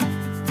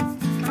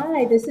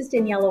Hi, this is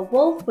Daniela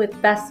Wolf with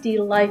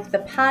Bestie Life, the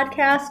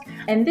podcast,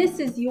 and this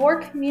is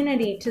your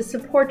community to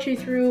support you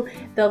through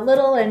the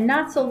little and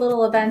not so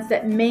little events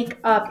that make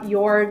up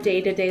your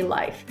day-to-day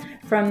life.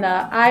 From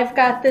the I've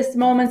got this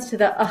moments to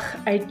the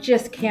I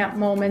just can't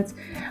moments.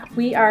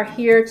 We are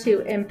here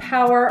to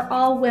empower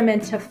all women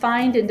to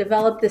find and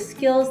develop the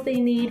skills they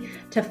need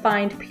to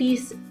find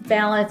peace,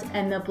 balance,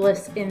 and the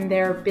bliss in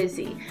their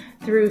busy.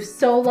 Through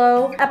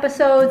solo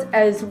episodes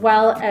as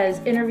well as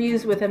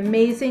interviews with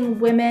amazing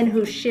women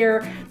who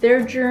share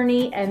their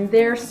journey and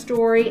their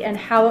story and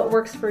how it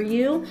works for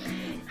you.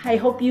 I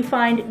hope you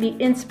find the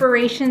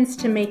inspirations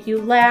to make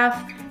you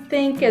laugh,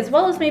 think, as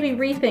well as maybe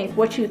rethink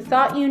what you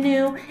thought you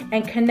knew,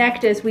 and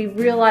connect as we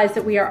realize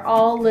that we are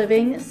all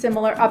living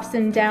similar ups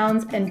and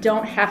downs and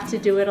don't have to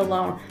do it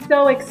alone.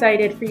 So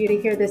excited for you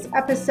to hear this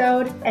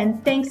episode,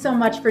 and thanks so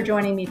much for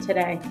joining me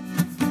today.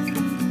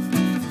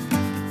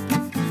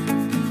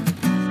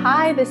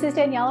 Hi, this is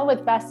Daniela with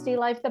Bestie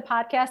Life, the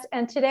podcast,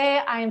 and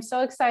today I am so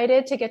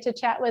excited to get to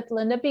chat with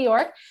Linda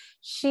Bjork.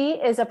 She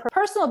is a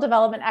personal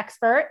development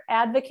expert,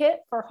 advocate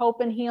for hope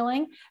and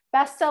healing,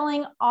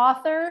 best-selling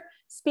author,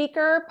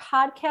 speaker,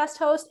 podcast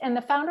host, and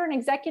the founder and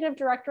executive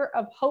director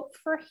of Hope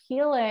for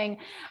Healing.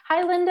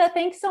 Hi, Linda.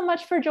 Thanks so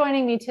much for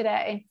joining me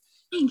today.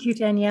 Thank you,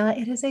 Daniela.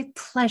 It is a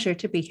pleasure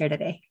to be here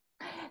today.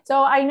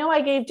 So I know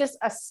I gave just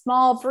a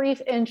small,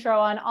 brief intro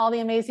on all the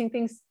amazing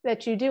things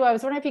that you do. I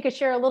was wondering if you could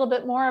share a little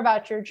bit more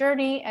about your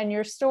journey and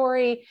your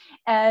story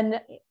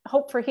and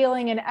Hope for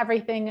Healing and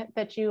everything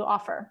that you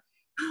offer.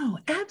 Oh,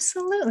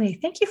 absolutely.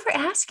 Thank you for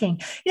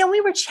asking.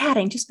 We were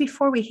chatting just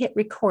before we hit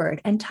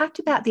record and talked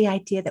about the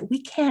idea that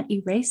we can't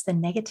erase the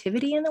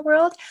negativity in the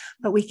world,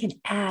 but we can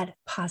add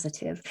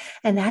positive.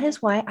 And that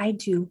is why I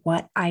do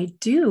what I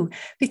do,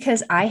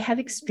 because I have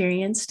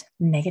experienced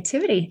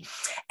negativity.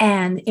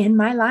 And in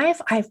my life,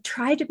 I've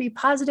tried to be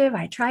positive.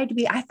 I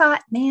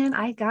thought, man,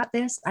 I got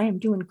this. I am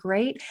doing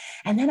great.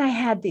 And then I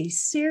had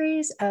these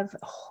series of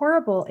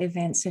horrible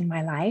events in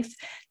my life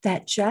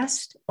that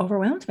just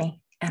overwhelmed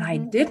me. And I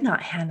did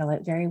not handle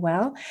it very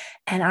well.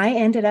 And I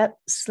ended up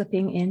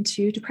slipping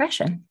into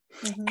depression.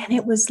 And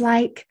it was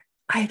like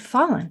I had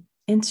fallen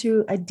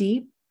into a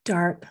deep,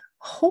 dark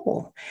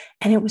hole.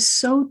 And it was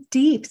so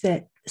deep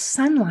that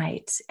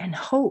sunlight and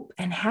hope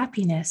and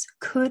happiness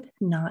could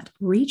not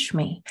reach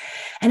me.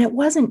 And it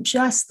wasn't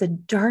just the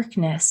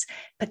darkness,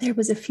 but there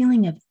was a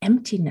feeling of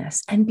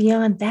emptiness. And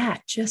beyond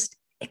that, just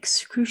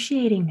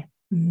excruciating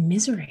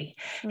misery.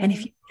 And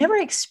if you've never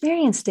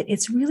experienced it,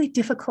 it's really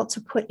difficult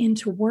to put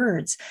into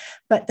words,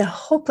 but the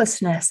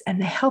hopelessness and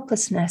the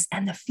helplessness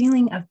and the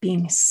feeling of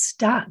being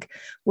stuck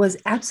was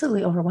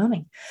absolutely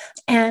overwhelming.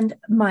 And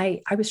I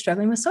was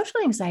struggling with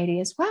social anxiety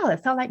as well.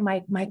 It felt like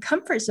my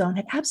comfort zone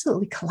had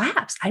absolutely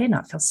collapsed. I did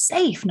not feel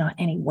safe, not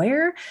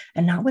anywhere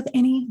and not with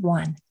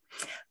anyone,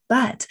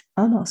 but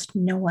almost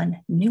no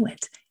one knew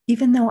it,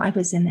 even though I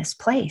was in this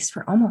place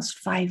for almost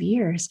 5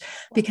 years,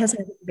 because I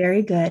was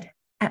very good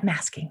at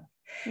masking.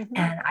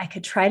 And I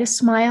could try to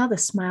smile. The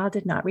smile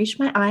did not reach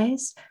my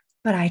eyes,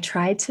 but I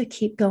tried to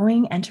keep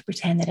going and to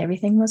pretend that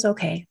everything was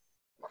okay.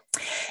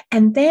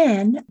 And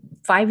then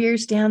 5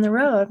 years down the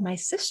road, my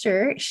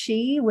sister,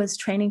 she was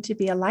training to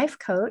be a life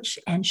coach,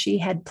 and she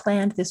had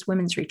planned this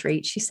women's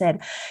retreat. She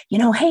said,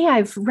 hey,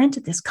 I've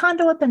rented this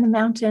condo up in the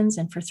mountains,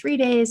 and for 3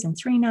 days and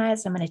 3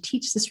 nights, I'm going to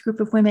teach this group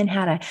of women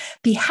how to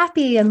be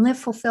happy and live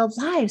fulfilled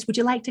lives. Would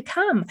you like to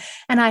come?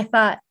 And I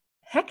thought,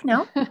 heck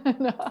no.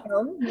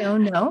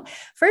 No.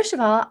 First of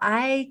all,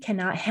 I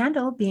cannot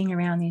handle being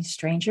around these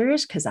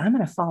strangers because I'm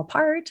going to fall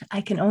apart.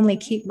 I can only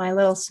keep my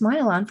little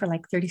smile on for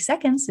like 30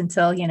 seconds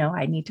until,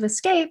 I need to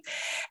escape.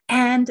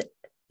 And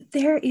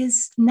there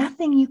is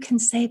nothing you can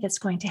say that's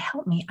going to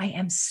help me. I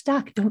am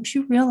stuck. Don't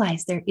you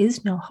realize there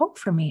is no hope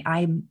for me?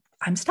 I'm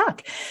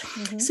stuck.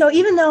 So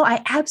even though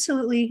I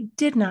absolutely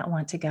did not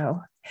want to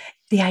go,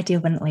 the idea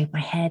wouldn't leave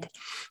my head.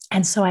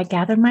 And so I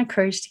gathered my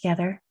courage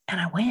together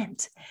and I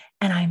went.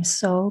 And I'm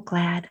so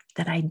glad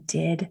that I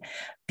did,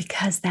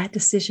 because that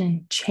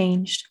decision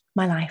changed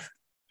my life.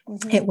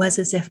 It was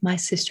as if my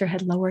sister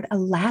had lowered a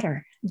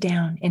ladder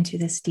down into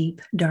this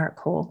deep, dark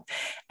hole,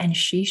 and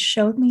she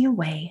showed me a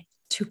way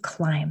to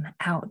climb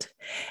out.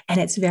 And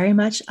it's very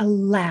much a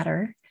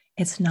ladder.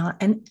 It's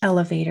not an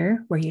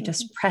elevator where you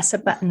just press a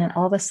button and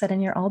all of a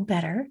sudden you're all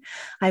better.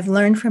 I've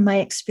learned from my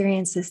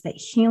experiences that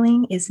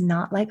healing is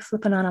not like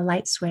flipping on a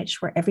light switch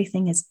where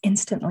everything is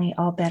instantly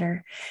all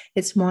better.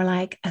 It's more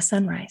like a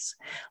sunrise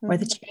where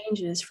the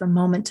changes from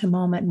moment to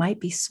moment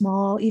might be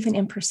small, even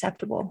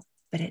imperceptible,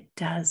 but it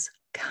does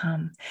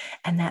come.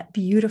 And that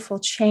beautiful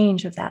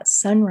change of that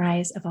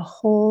sunrise of a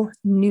whole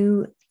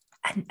new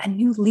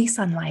lease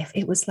on life.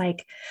 It was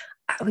like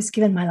I was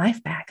given my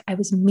life back. I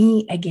was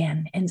me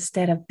again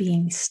instead of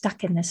being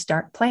stuck in this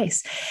dark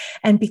place.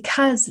 And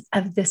because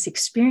of this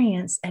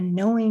experience and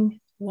knowing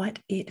what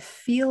it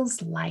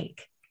feels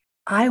like,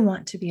 I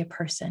want to be a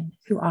person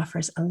who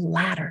offers a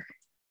ladder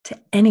to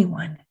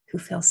anyone who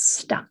feels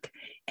stuck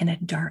in a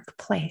dark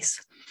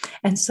place.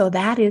 And so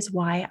that is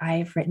why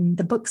I've written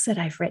the books that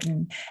I've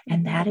written.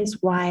 And that is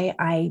why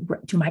I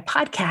do my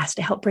podcast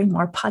to help bring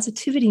more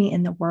positivity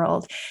in the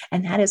world.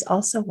 And that is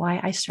also why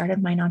I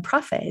started my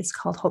nonprofit. It's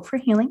called Hope for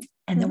Healing.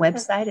 And the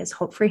website is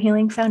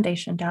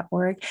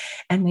hopeforhealingfoundation.org.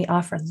 And we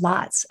offer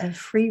lots of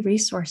free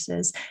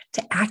resources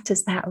to act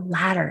as that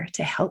ladder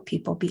to help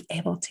people be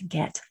able to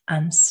get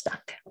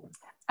unstuck.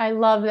 I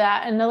love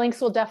that. And the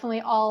links will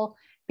definitely all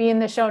be in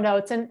the show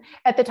notes. And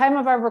at the time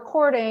of our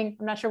recording,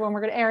 I'm not sure when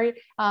we're going to air,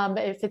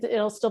 if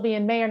it'll still be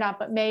in May or not,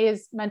 but May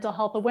is Mental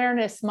Health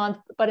Awareness Month.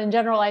 But in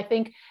general, I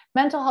think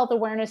mental health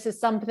awareness is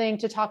something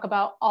to talk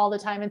about all the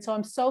time. And so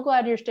I'm so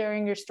glad you're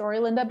sharing your story,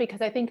 Linda,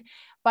 because I think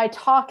by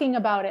talking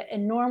about it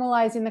and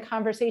normalizing the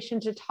conversation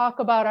to talk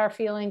about our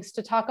feelings,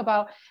 to talk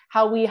about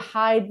how we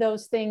hide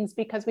those things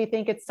because we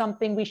think it's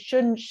something we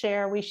shouldn't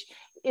share,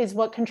 is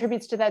what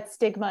contributes to that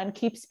stigma and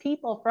keeps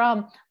people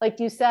from, like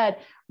you said,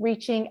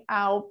 reaching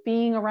out,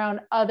 being around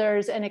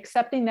others, and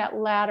accepting that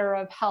ladder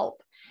of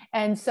help.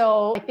 And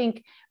so I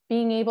think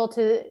being able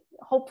to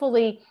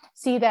hopefully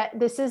see that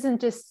this isn't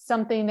just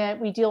something that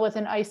we deal with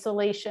in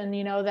isolation,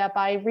 that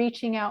by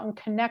reaching out and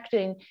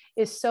connecting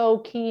is so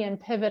key and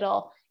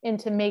pivotal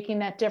into making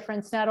that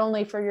difference, not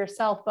only for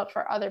yourself, but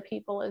for other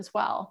people as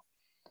well.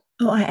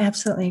 Oh, I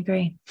absolutely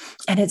agree.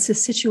 And it's a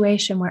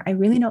situation where I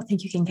really don't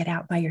think you can get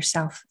out by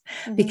yourself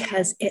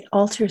because it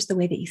alters the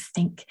way that you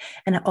think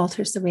and it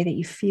alters the way that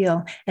you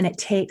feel. And it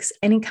takes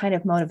any kind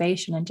of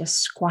motivation and just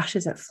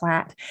squashes it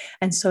flat.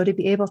 And so to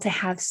be able to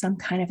have some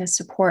kind of a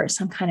support,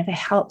 some kind of a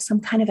help, some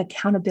kind of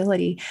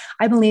accountability,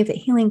 I believe that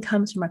healing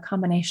comes from a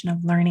combination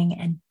of learning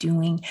and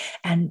doing.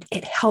 And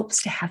it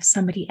helps to have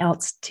somebody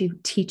else to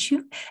teach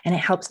you. And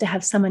it helps to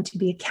have someone to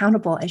be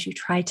accountable as you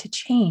try to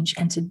change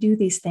and to do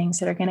these things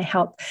that are going to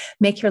help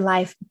make your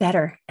life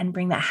better and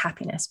bring that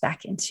happiness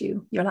back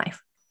into your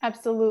life.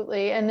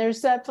 Absolutely. And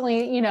there's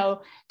definitely,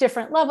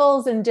 different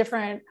levels and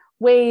different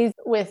ways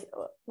with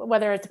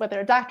whether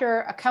a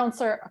doctor, a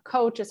counselor, a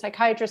coach, a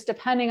psychiatrist,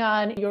 depending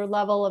on your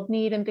level of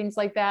need and things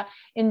like that.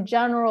 In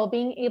general,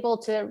 being able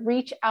to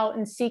reach out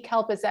and seek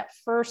help is that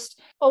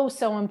first,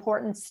 so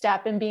important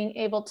step in being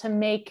able to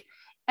make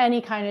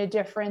any kind of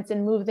difference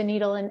and move the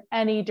needle in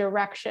any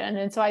direction.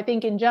 And so I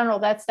think in general,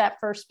 that's that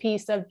first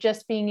piece of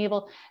just being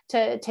able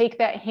to take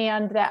that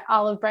hand, that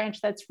olive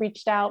branch that's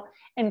reached out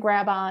and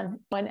grab on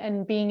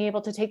and being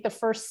able to take the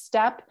first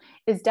step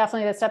is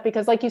definitely the step,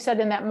 because like you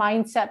said, in that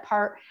mindset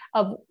part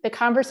of the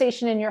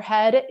conversation in your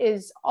head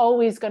is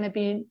always going to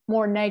be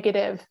more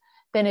negative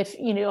than if,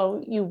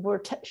 you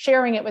were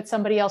sharing it with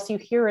somebody else, you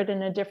hear it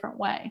in a different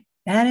way.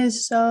 That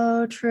is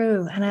so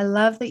true. And I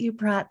love that you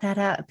brought that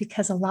up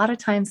because a lot of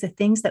times the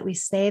things that we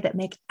say that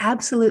make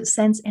absolute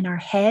sense in our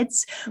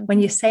heads,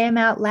 when you say them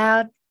out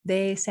loud,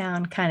 they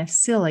sound kind of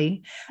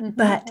silly,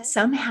 but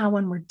somehow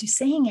when we're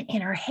saying it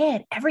in our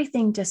head,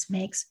 everything just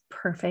makes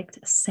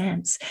perfect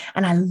sense.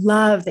 And I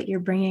love that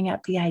you're bringing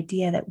up the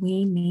idea that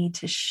we need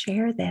to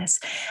share this.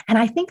 And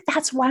I think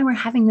that's why we're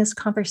having this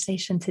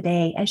conversation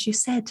today, as you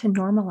said, to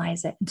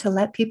normalize it and to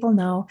let people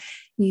know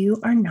you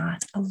are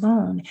not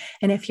alone.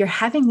 And if you're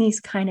having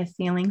these kind of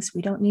feelings,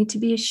 we don't need to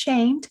be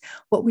ashamed.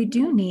 What we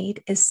do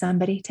need is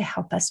somebody to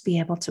help us be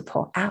able to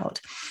pull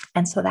out.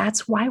 And so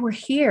that's why we're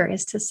here,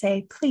 is to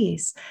say,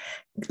 please,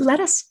 let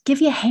us give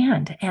you a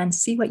hand and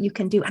see what you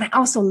can do. And I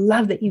also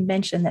love that you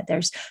mentioned that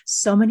there's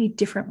so many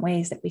different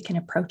ways that we can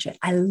approach it.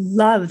 I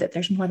love that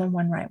there's more than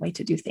one right way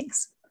to do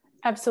things.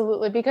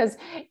 Absolutely. Because,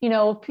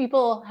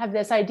 people have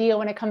this idea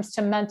when it comes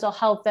to mental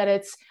health that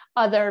it's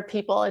other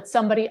people, it's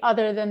somebody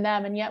other than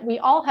them. And yet we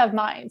all have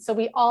minds. So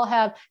we all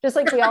have, just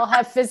like we all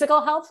have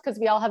physical health because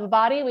we all have a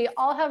body, we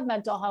all have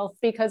mental health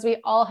because we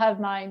all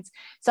have minds.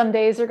 Some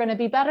days are going to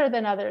be better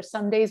than others.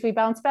 Some days we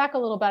bounce back a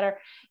little better,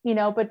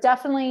 but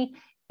definitely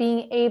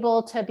being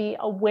able to be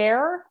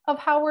aware of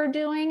how we're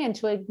doing and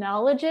to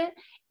acknowledge it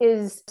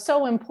is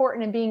so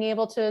important. And being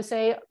able to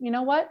say, you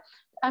know what?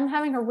 I'm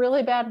having a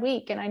really bad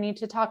week and I need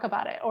to talk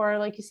about it. Or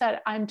like you said,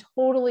 I'm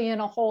totally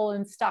in a hole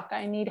and stuck.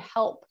 I need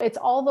help. It's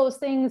all those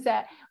things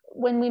that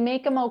when we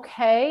make them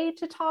okay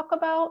to talk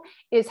about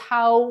is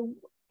how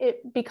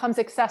it becomes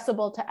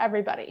accessible to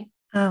everybody.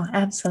 Oh,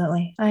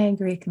 absolutely. I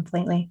agree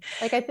completely.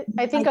 Like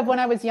I think of when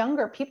I was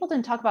younger, people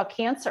didn't talk about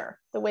cancer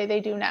the way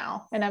they do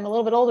now. And I'm a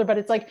little bit older, but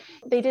it's like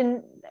they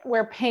didn't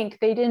wear pink.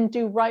 They didn't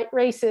do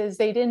races.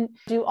 They didn't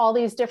do all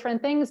these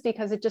different things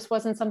because it just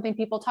wasn't something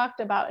people talked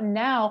about. And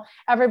now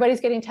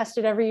everybody's getting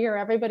tested every year.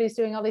 Everybody's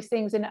doing all these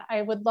things. And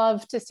I would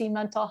love to see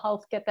mental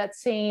health get that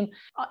same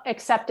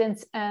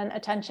acceptance and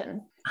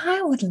attention.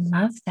 I would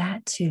love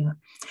that too.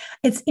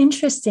 It's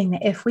interesting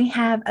that if we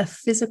have a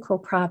physical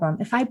problem,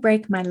 if I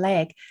break my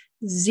leg,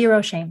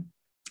 zero shame.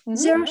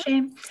 Zero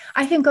shame.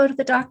 I can go to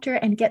the doctor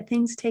and get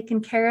things taken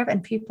care of.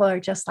 And people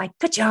are just like,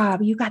 good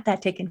job. You got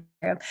that taken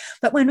care of.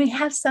 But when we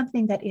have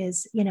something that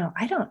is,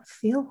 I don't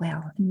feel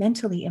well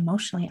mentally,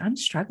 emotionally, I'm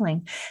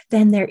struggling,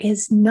 then there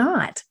is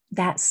not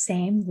that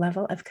same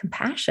level of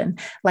compassion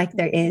like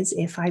there is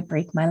if I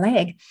break my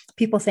leg.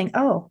 People think,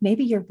 oh,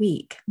 maybe you're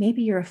weak,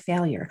 maybe you're a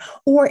failure.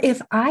 Or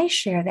if I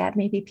share that,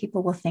 maybe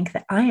people will think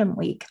that I am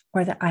weak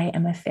or that I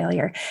am a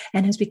failure.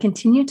 And as we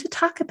continue to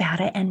talk about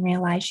it and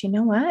realize, you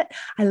know what?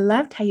 I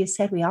loved how you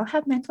said we all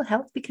have mental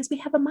health because we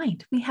have a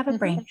mind, we have a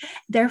brain.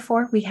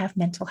 Therefore, we have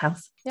mental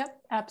health. Yep,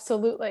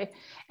 absolutely.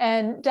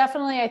 And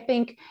definitely, I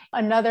think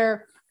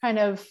another kind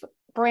of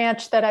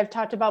branch that I've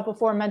talked about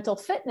before, mental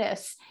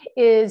fitness,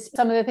 is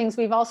some of the things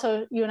we've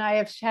also, you and I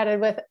have chatted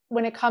with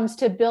when it comes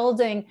to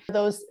building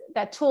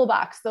that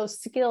toolbox, those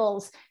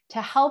skills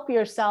to help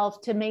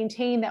yourself to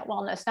maintain that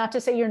wellness. Not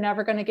to say you're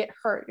never going to get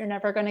hurt, you're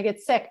never going to get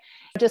sick.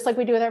 Just like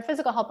we do with our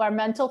physical health, our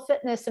mental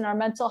fitness and our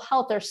mental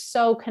health are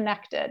so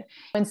connected.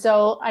 And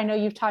so I know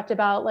you've talked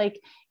about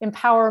like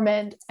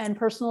empowerment and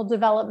personal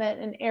development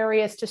and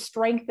areas to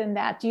strengthen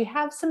that. Do you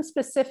have some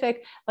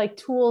specific like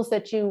tools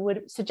that you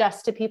would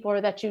suggest to people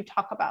or that you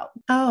talk about?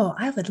 Oh,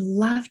 I would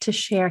love to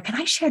share. Can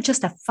I share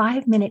just a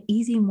 5-minute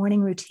easy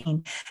morning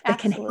routine that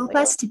can help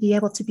us to be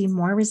able to be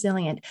more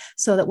resilient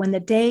so that when the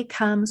day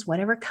comes,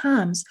 whatever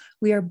comes,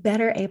 we are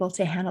better able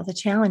to handle the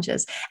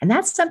challenges? And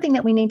that's something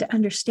that we need to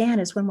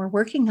understand is when we're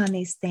working on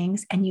these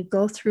things and you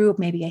go through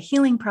maybe a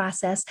healing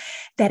process,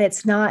 that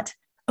it's not,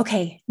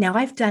 okay, now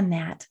I've done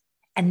that.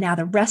 And now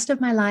the rest of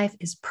my life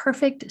is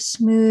perfect,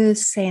 smooth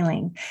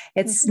sailing.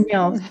 It's,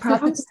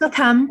 problems still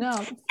come.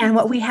 No. And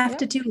what we have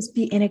to do is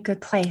be in a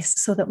good place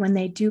so that when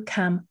they do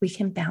come, we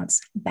can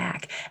bounce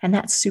back. And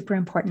that's super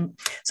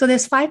important. So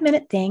this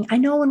 5-minute thing, I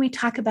know when we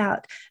talk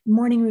about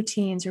morning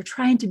routines or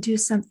trying to do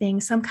something,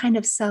 some kind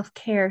of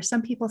self-care,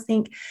 some people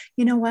think,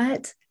 you know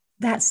what,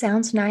 that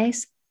sounds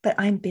nice, but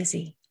I'm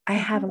busy. I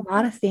have a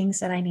lot of things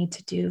that I need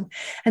to do.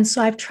 And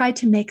so I've tried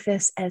to make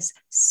this as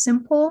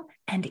simple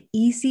and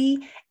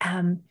easy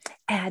and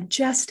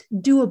just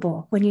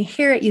doable. When you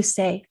hear it, you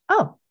say,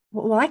 oh,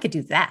 well, I could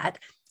do that.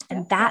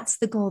 And that's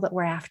the goal that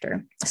we're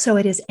after. So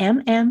it is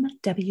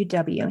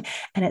MMWW,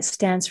 and it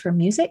stands for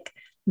music,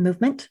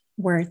 movement,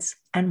 words,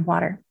 and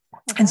water.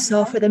 And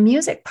so for the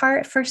music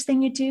part, first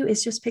thing you do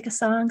is just pick a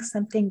song,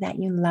 something that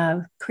you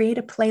love, create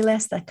a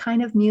playlist, the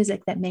kind of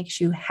music that makes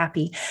you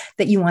happy,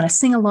 that you want to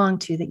sing along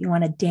to, that you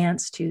want to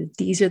dance to.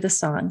 These are the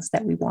songs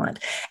that we want.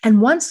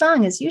 And one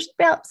song is usually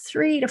about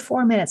 3 to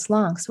 4 minutes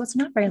long. So it's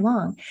not very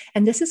long.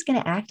 And this is going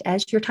to act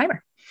as your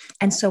timer.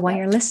 And so while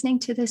you're listening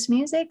to this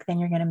music, then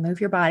you're going to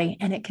move your body,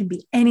 and it can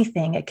be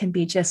anything. It can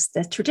be just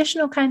the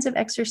traditional kinds of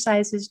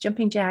exercises,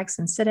 jumping jacks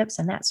and sit-ups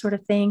and that sort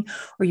of thing.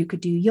 Or you could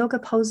do yoga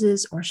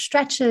poses or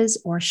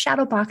stretches or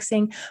shadow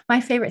boxing.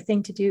 My favorite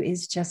thing to do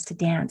is just to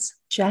dance,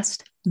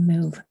 just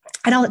move.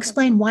 And I'll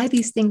explain why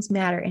these things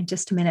matter in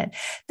just a minute.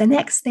 The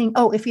next thing,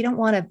 if you don't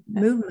want to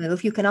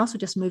move, you can also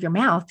just move your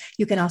mouth.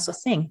 You can also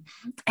sing.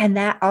 And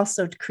that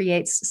also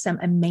creates some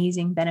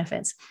amazing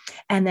benefits.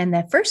 And then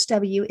the first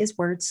W is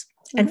words.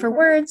 And for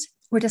words,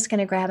 we're just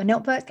going to grab a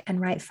notebook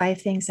and write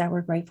 5 things that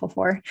we're grateful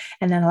for.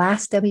 And then the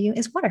last W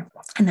is water.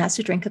 And that's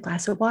to drink a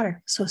glass of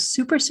water. So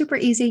super, super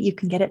easy. You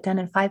can get it done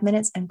in 5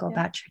 minutes and go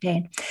about your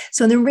day.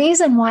 So the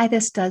reason why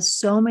this does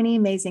so many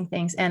amazing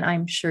things, and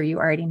I'm sure you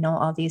already know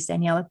all these,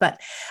 Daniela,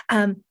 but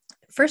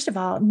first of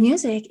all,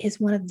 music is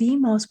one of the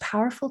most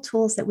powerful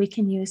tools that we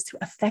can use to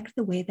affect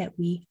the way that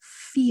we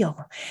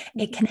feel.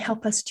 It can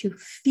help us to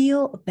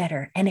feel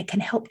better, and it can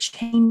help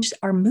change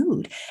our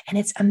mood. And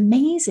it's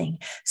amazing.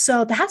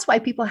 So that's why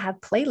people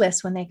have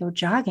playlists when they go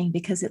jogging,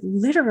 because it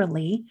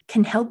literally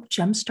can help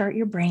jumpstart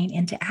your brain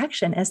into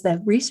action, as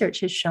the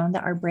research has shown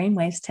that our brain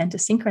waves tend to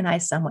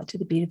synchronize somewhat to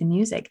the beat of the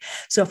music.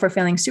 So if we're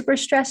feeling super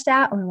stressed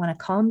out and we want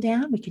to calm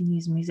down, we can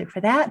use music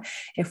for that.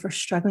 If we're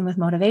struggling with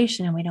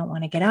motivation and we don't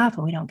want to get up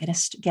and we don't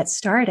get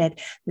started,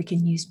 we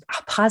can use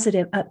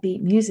positive,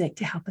 upbeat music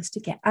to help us to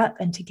get up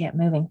and to get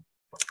moving.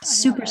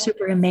 Super,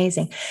 super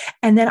amazing.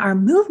 And then our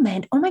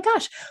movement, oh my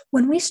gosh,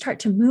 when we start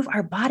to move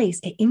our bodies,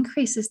 it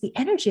increases the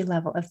energy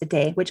level of the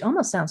day, which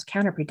almost sounds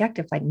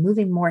counterproductive, like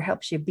moving more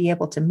helps you be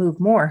able to move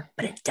more,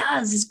 but it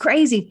does. It's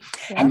crazy.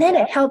 Yeah. And then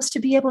it helps to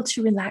be able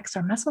to relax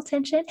our muscle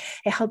tension.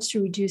 It helps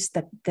to reduce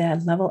the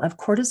level of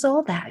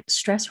cortisol, that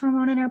stress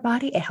hormone in our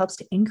body. It helps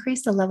to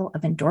increase the level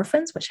of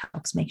endorphins, which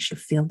helps makes you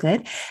feel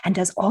good and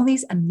does all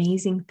these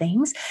amazing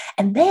things.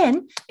 And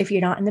then if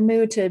you're not in the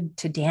mood to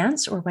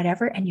dance or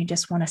whatever, and you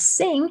just want to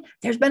sing,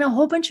 there's been a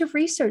whole bunch of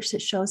research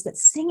that shows that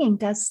singing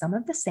does some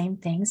of the same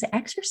things that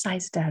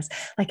exercise does.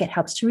 Like it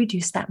helps to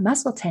reduce that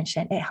muscle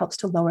tension. It helps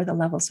to lower the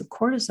levels of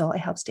cortisol. It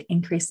helps to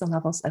increase the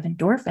levels of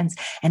endorphins,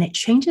 and it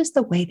changes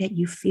the way that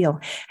you feel.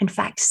 In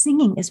fact,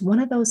 singing is one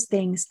of those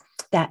things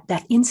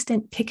that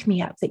instant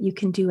pick-me-up that you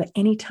can do at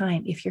any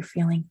time if you're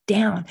feeling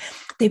down.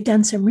 They've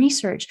done some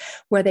research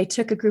where they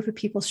took a group of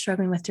people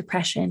struggling with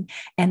depression,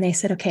 and they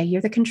said, okay,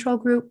 you're the control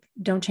group.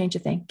 Don't change a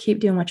thing. Keep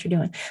doing what you're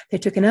doing. They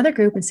took another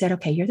group and said,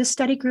 okay, you're the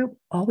study group.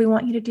 All we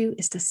want you to do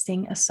is to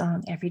sing a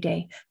song every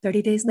day.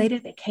 30 days later,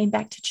 they came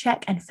back to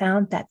check and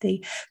found that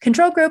the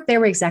control group, they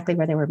were exactly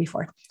where they were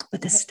before.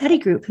 But the study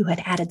group who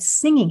had added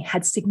singing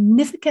had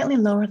significantly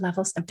lower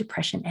levels of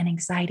depression and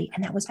anxiety.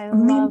 And that was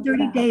only in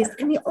 30 days.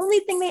 And the only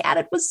thing they added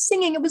God was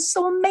singing. It was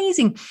so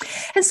amazing.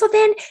 And so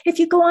then if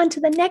you go on to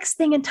the next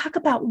thing and talk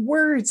about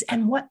words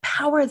and what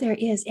power there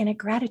is in a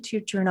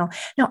gratitude journal.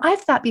 Now,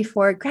 I've thought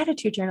before,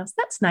 gratitude journals,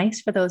 that's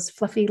nice for those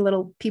fluffy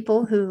little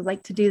people who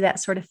like to do that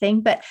sort of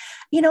thing. But,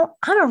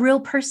 I'm a real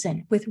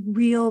person with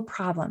real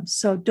problems.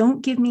 So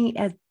don't give me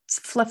a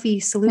fluffy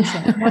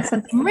solution. I want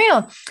something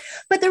real.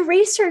 But the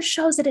research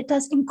shows that it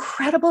does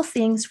incredible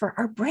things for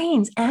our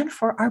brains and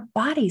for our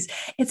bodies.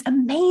 It's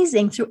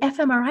amazing. Through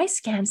fMRI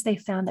scans, they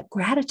found that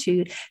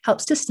gratitude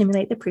helps to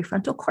stimulate the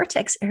prefrontal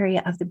cortex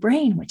area of the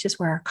brain, which is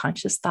where our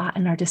conscious thought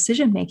and our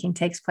decision making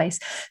takes place.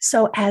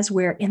 So as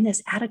we're in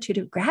this attitude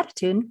of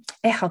gratitude,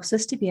 it helps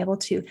us to be able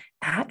to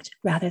act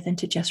rather than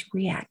to just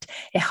react.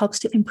 It helps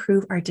to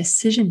improve our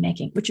decision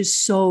making, which is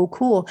so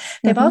cool.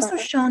 They've also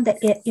shown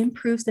that it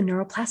improves the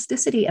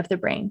neuroplasticity of the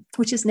brain,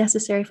 which is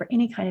necessary for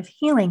any kind of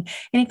healing,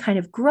 any kind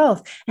of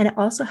growth. And it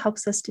also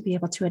helps us to be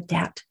able to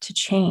adapt to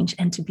change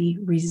and to be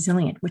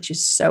resilient, which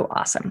is so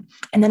awesome.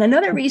 And then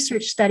another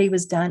research study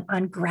was done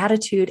on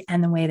gratitude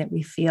and the way that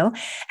we feel.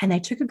 And they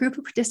took a group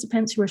of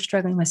participants who were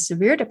struggling with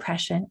severe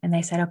depression. And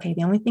they said, okay,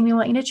 the only thing we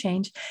want you to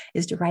change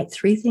is to write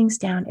 3 things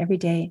down every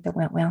day that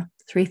went well,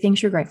 3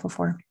 things you're grateful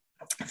for.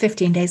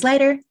 15 days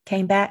later,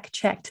 came back,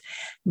 checked.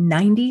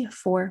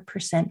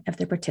 94% of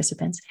the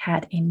participants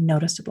had a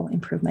noticeable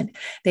improvement.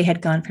 They had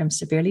gone from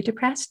severely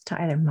depressed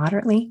to either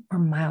moderately or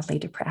mildly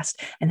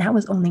depressed. And that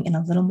was only in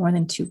a little more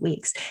than 2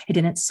 weeks. It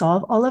didn't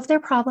solve all of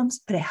their problems,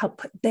 but it helped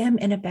put them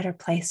in a better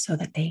place so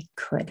that they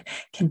could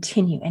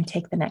continue and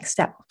take the next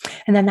step.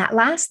 And then that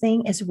last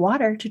thing is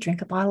water, to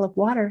drink a bottle of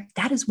water.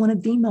 That is one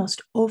of the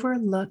most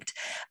overlooked,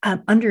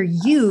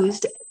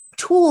 underused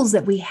tools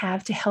that we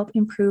have to help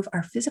improve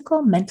our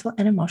physical, mental,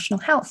 and emotional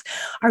health.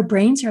 Our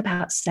brains are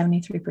about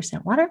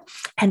 73% water.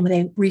 And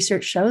the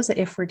research shows that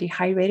if we're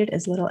dehydrated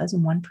as little as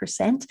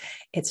 1%,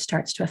 it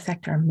starts to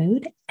affect our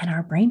mood and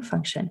our brain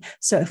function.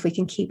 So if we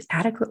can keep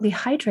adequately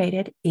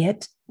hydrated,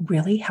 it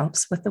really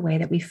helps with the way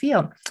that we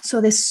feel. So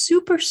this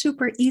super,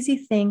 super easy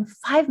thing,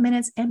 5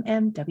 minutes,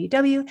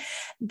 MMWW,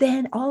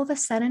 then all of a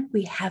sudden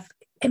we have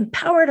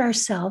empowered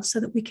ourselves so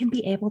that we can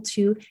be able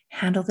to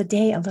handle the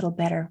day a little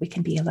better. We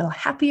can be a little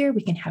happier.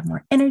 We can have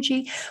more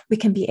energy. We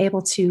can be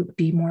able to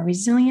be more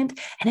resilient.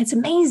 And it's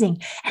amazing.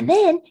 And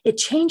then it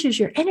changes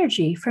your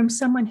energy from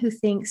someone who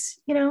thinks,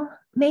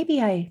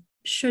 maybe I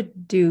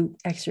should do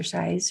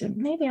exercise, or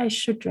maybe I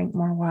should drink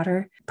more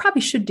water,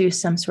 probably should do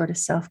some sort of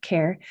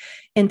self-care,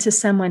 into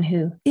someone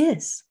who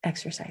is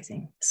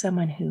exercising,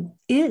 someone who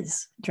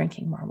is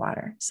drinking more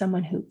water,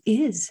 someone who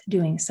is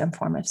doing some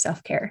form of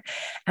self-care.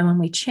 And when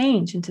we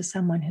change into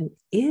someone who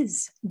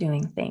is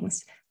doing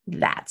things,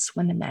 that's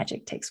when the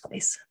magic takes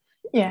place.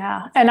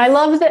 Yeah. And I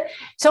love that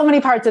so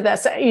many parts of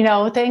this,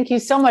 thank you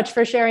so much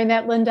for sharing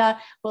that, Linda.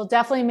 We'll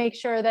definitely make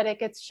sure that it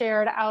gets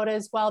shared out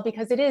as well,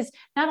 because it is,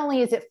 not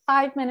only is it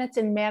 5 minutes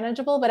and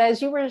manageable, but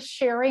as you were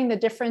sharing the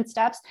different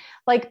steps,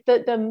 like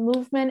the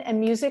movement and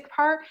music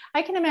part,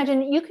 I can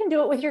imagine you can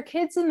do it with your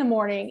kids in the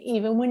morning,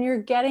 even when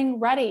you're getting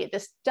ready.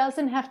 This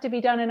doesn't have to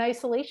be done in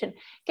isolation.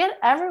 Get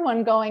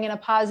everyone going in a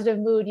positive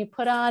mood. You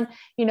put on,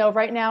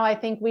 right now, I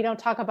think we don't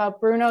talk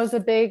about Bruno's a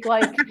big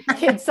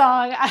kid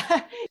song,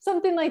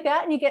 something like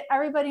that. And you get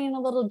everybody in a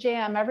little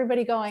jam,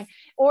 everybody going.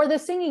 Or the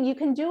singing, you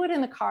can do it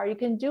in the car, you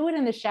can do it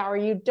in the shower.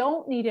 You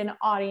don't need an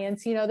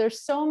audience.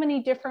 There's so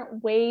many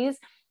different ways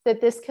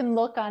that this can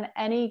look on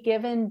any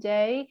given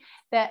day,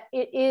 that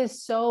it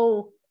is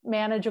so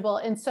manageable.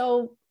 And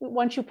so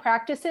once you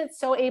practice it,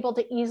 so able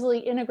to easily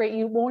integrate,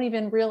 you won't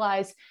even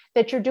realize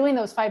that you're doing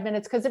those 5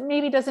 minutes, because it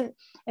maybe doesn't,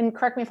 and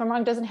correct me if I'm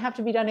wrong, doesn't have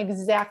to be done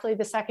exactly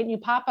the second you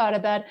pop out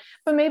of bed,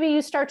 but maybe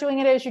you start doing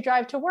it as you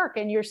drive to work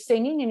and you're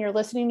singing and you're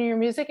listening to your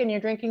music and you're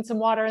drinking some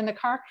water in the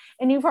car,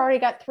 and you've already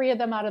got 3 of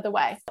them out of the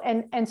way.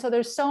 And so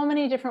there's so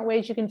many different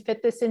ways you can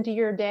fit this into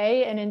your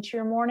day and into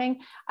your morning.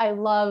 I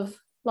love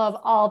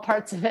all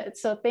parts of it.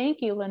 So thank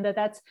you, Linda.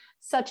 That's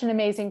such an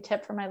amazing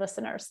tip for my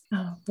listeners.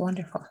 Oh,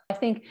 wonderful. I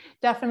think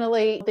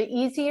definitely the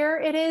easier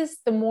it is,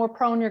 the more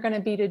prone you're going to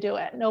be to do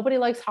it. Nobody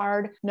likes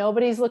hard.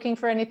 Nobody's looking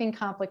for anything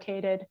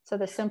complicated. So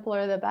the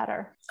simpler, the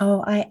better.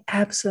 Oh, I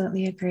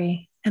absolutely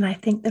agree. And I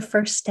think the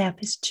first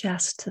step is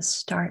just to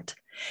start.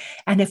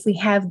 And if we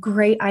have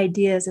great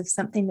ideas of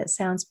something that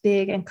sounds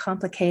big and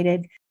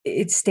complicated,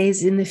 it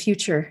stays in the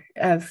future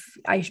of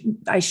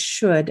I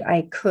should,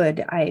 I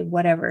could,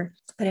 whatever.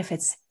 But if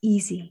it's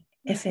easy,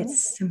 if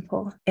it's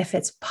simple, if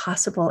it's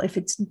possible, if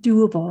it's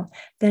doable,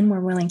 then we're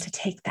willing to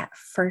take that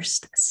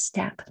first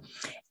step.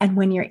 And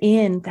when you're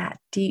in that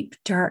deep,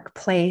 dark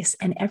place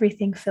and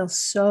everything feels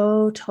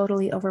so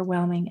totally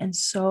overwhelming and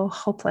so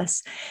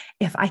hopeless,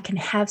 if I can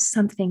have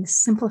something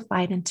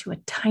simplified into a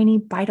tiny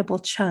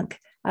biteable chunk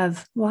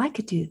of, well, I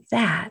could do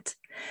that,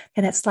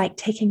 then it's like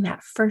taking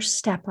that first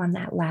step on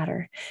that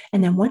ladder.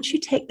 And then once you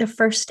take the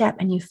first step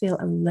and you feel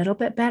a little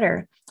bit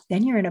better,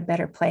 then you're in a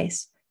better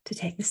place to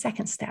take the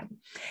second step.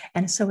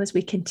 And so as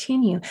we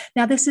continue,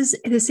 now this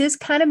is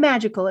kind of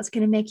magical. It's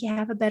going to make you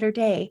have a better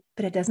day,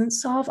 but it doesn't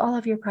solve all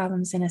of your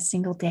problems in a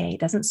single day. It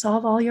doesn't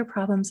solve all your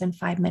problems in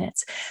 5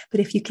 minutes. But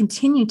if you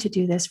continue to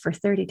do this for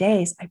 30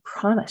 days, I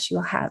promise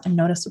you'll have a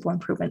noticeable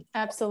improvement.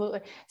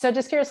 Absolutely. So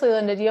just curiously,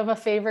 Linda, do you have a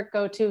favorite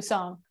go-to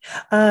song?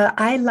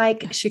 I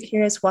like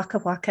Shakira's Waka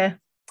Waka.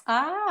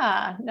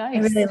 Ah, nice. I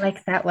really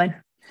like that one.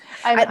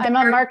 I'm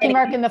on Marky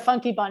Mark and the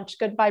Funky Bunch.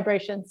 Good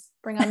vibrations.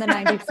 Bring on the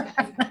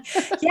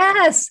 90s.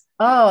 Yes.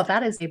 Oh,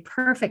 that is a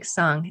perfect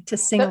song to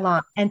sing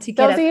along and to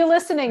get. Those of you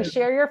listening,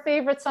 share your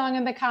favorite song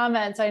in the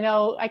comments.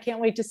 I can't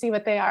wait to see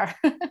what they are.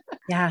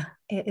 Yeah,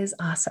 it is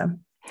awesome.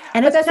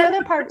 And that's the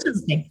other part.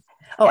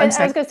 Oh, I'm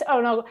sorry. I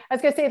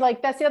was going to say,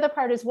 like, that's the other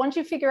part is once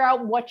you figure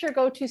out what your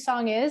go-to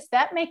song is,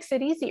 that makes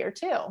it easier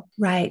too.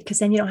 Right. Because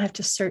then you don't have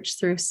to search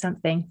through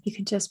something. You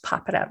can just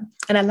pop it up.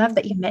 And I love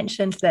that you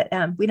mentioned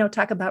that we don't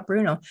talk about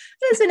Bruno.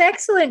 It's an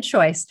excellent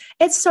choice.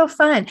 It's so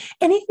fun.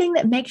 Anything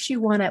that makes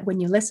you want to, when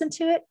you listen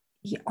to it,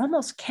 you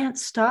almost can't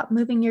stop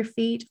moving your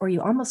feet, or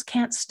you almost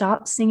can't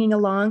stop singing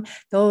along.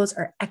 Those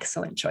are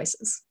excellent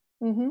choices.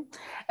 Mm-hmm.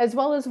 As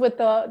well as with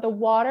the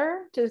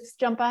water, to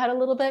jump ahead a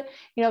little bit,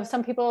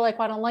 some people are like,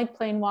 well, I don't like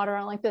plain water. I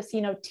don't like this,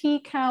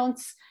 tea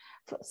counts,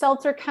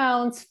 seltzer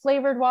counts,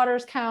 flavored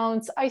waters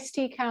counts, iced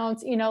tea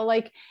counts,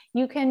 like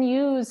you can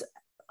use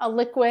a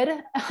liquid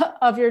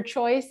of your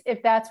choice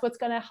if that's what's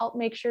going to help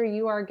make sure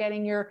you are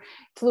getting your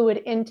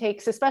fluid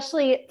intakes,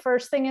 especially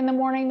first thing in the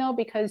morning though,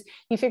 because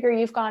you figure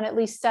you've gone at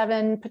least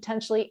 7,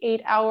 potentially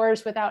 8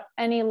 hours without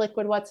any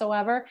liquid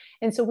whatsoever.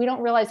 And so we don't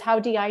realize how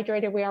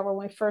dehydrated we are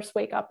when we first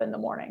wake up in the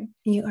morning.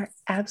 You are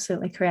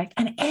absolutely correct.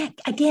 And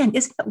again,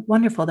 isn't it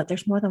wonderful that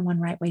there's more than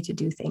one right way to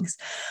do things?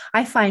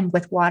 I find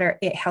with water,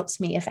 it helps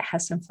me if it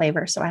has some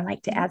flavor. So I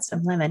like to add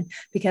some lemon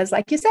because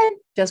like you said,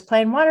 just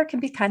plain water can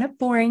be kind of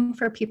boring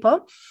for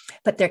people,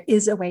 but there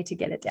is a way to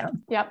get it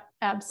down. Yep,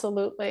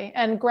 absolutely.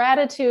 And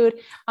gratitude.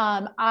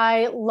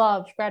 I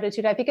love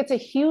gratitude. I think it's a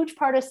huge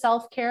part of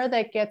self-care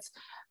that gets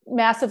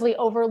massively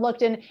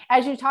overlooked. And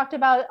as you talked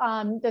about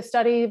the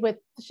study with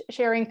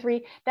sharing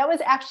 3, that was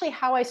actually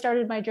how I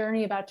started my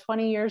journey about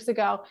 20 years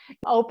ago.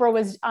 Oprah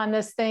was on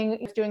this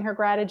thing doing her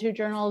gratitude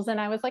journals. And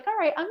I was like, all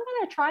right, I'm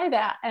going to try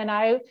that. And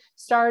I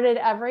started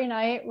every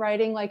night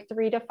writing like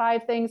 3 to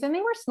 5 things. And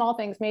they were small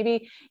things.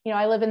 Maybe,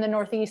 I live in the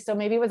Northeast, so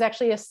maybe it was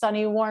actually a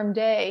sunny, warm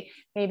day.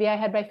 Maybe I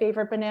had my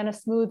favorite banana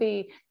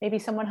smoothie. Maybe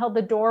someone held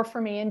the door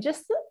for me. And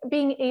just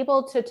being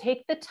able to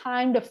take the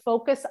time to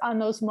focus on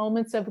those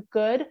moments of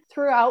good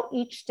throughout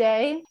each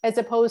day, as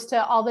opposed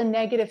to all the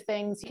negative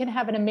things. You can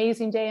have an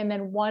amazing day and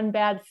then one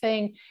bad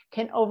thing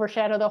can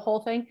overshadow the whole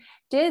thing,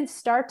 did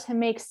start to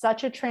make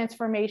such a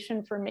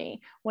transformation for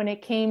me when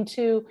it came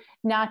to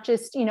not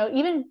just,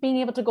 even being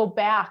able to go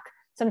back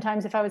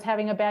sometimes if I was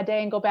having a bad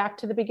day and go back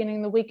to the beginning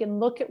of the week and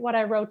look at what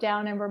I wrote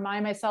down and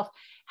remind myself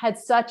had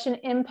such an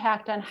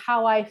impact on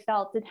how I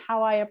felt and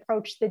how I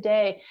approached the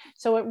day.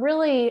 So it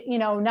really,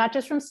 not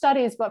just from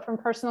studies, but from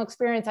personal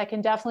experience, I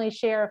can definitely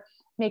share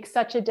makes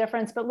such a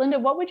difference. But Linda,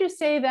 what would you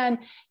say then,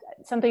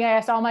 something I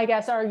asked all my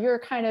guests, are your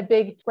kind of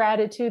big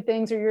gratitude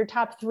things or your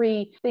top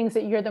 3 things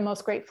that you're the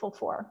most grateful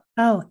for?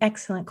 Oh,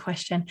 excellent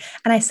question.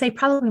 And I say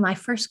probably my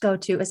first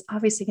go-to is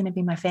obviously going to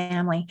be my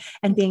family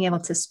and being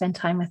able to spend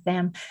time with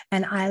them.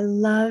 And I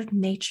love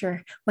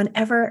nature.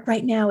 Whenever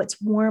right now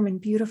it's warm and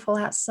beautiful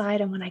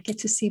outside, and when I get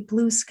to see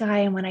blue sky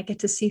and when I get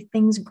to see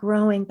things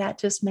growing, that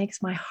just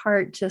makes my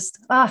heart just,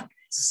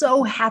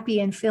 so happy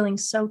and feeling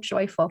so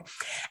joyful.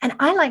 And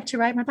I like to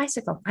ride my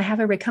bicycle. I have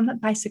a recumbent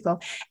bicycle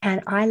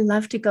and I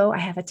love to go. I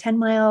have a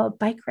 10-mile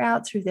bike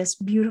route through this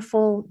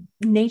beautiful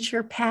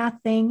nature path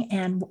thing.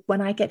 And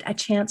when I get a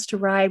chance to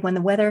ride, when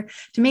the weather,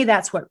 to me,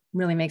 that's what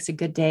really makes a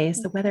good day,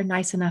 is the weather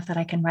nice enough that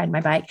I can ride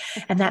my bike.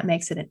 And that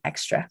makes it an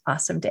extra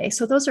awesome day.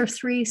 So those are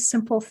 3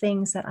 simple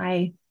things that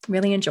I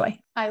really enjoy.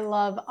 I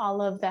love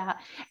all of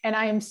that. And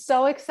I am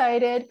so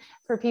excited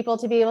for people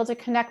to be able to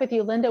connect with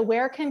you. Linda,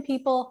 where can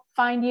people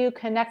find you,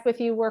 connect with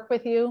you, work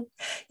with you?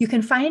 You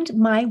can find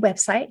my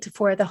website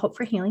for the Hope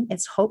for Healing.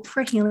 It's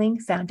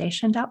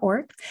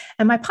hopeforhealingfoundation.org.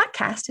 And my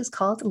podcast is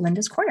called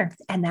Linda's Corner.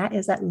 And that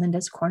is at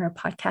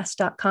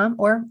lindascornerpodcast.com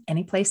or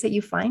any place that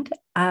you find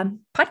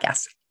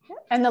podcasts.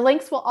 And the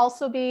links will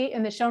also be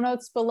in the show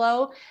notes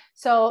below.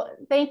 So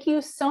thank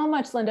you so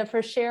much, Linda,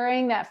 for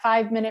sharing that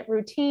 5-minute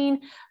routine,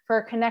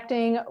 for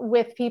connecting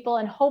with people.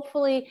 And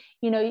hopefully,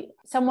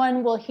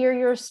 someone will hear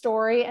your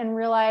story and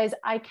realize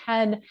I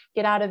can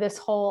get out of this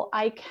hole.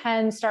 I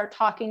can start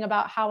talking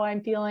about how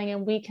I'm feeling,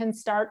 and we can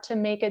start to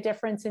make a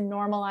difference in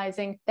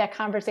normalizing that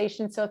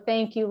conversation. So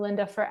thank you,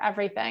 Linda, for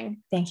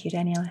everything. Thank you,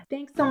 Daniela.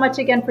 Thanks so much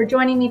again for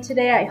joining me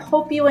today. I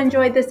hope you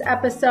enjoyed this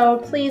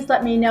episode. Please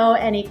let me know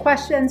any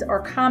questions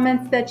or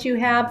comments that you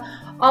have.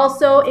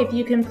 Also, if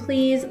you can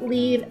please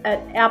leave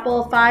an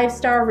Apple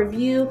 5-star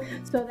review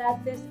so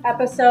that this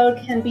episode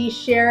can be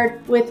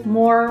shared with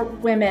more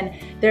women.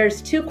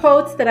 There's 2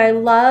 quotes that I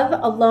love.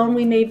 Alone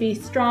we may be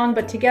strong,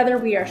 but together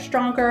we are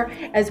stronger,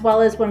 as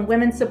well as when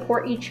women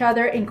support each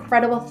other,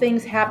 incredible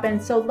things happen.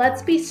 So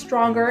let's be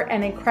stronger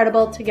and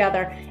incredible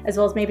together, as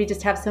well as maybe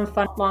just have some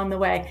fun along the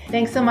way.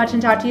 Thanks so much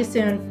and talk to you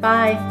soon.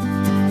 Bye.